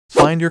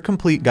Find your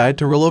complete guide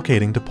to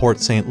relocating to Port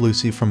St.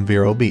 Lucie from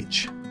Vero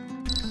Beach.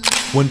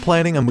 When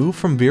planning a move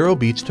from Vero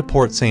Beach to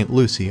Port St.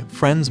 Lucie,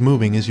 Friends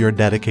Moving is your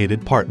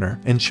dedicated partner,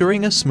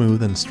 ensuring a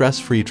smooth and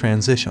stress-free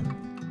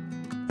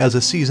transition. As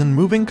a seasoned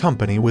moving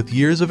company with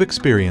years of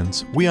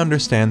experience, we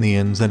understand the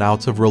ins and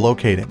outs of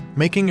relocating,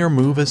 making your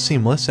move as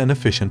seamless and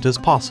efficient as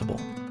possible.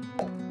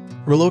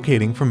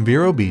 Relocating from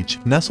Vero Beach,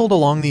 nestled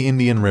along the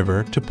Indian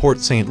River, to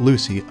Port St.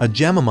 Lucie, a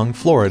gem among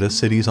Florida's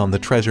cities on the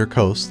Treasure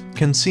Coast,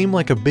 can seem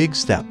like a big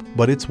step,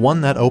 but it's one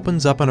that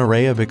opens up an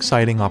array of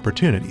exciting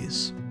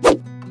opportunities.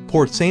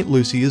 Port St.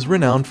 Lucie is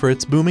renowned for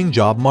its booming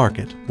job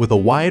market, with a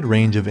wide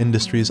range of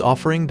industries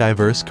offering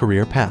diverse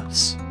career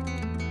paths.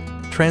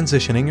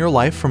 Transitioning your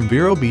life from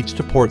Vero Beach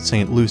to Port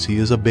St. Lucie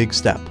is a big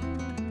step.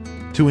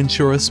 To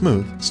ensure a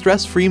smooth,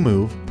 stress-free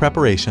move,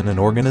 preparation and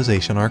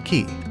organization are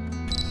key.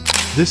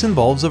 This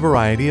involves a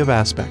variety of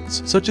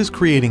aspects, such as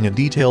creating a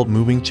detailed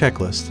moving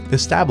checklist,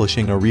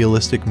 establishing a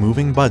realistic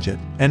moving budget,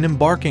 and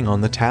embarking on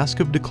the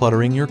task of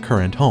decluttering your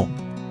current home.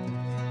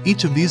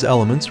 Each of these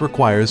elements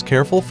requires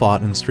careful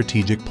thought and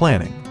strategic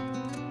planning.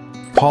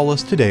 Call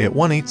us today at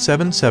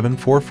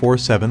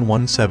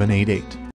 1-877-447-1788.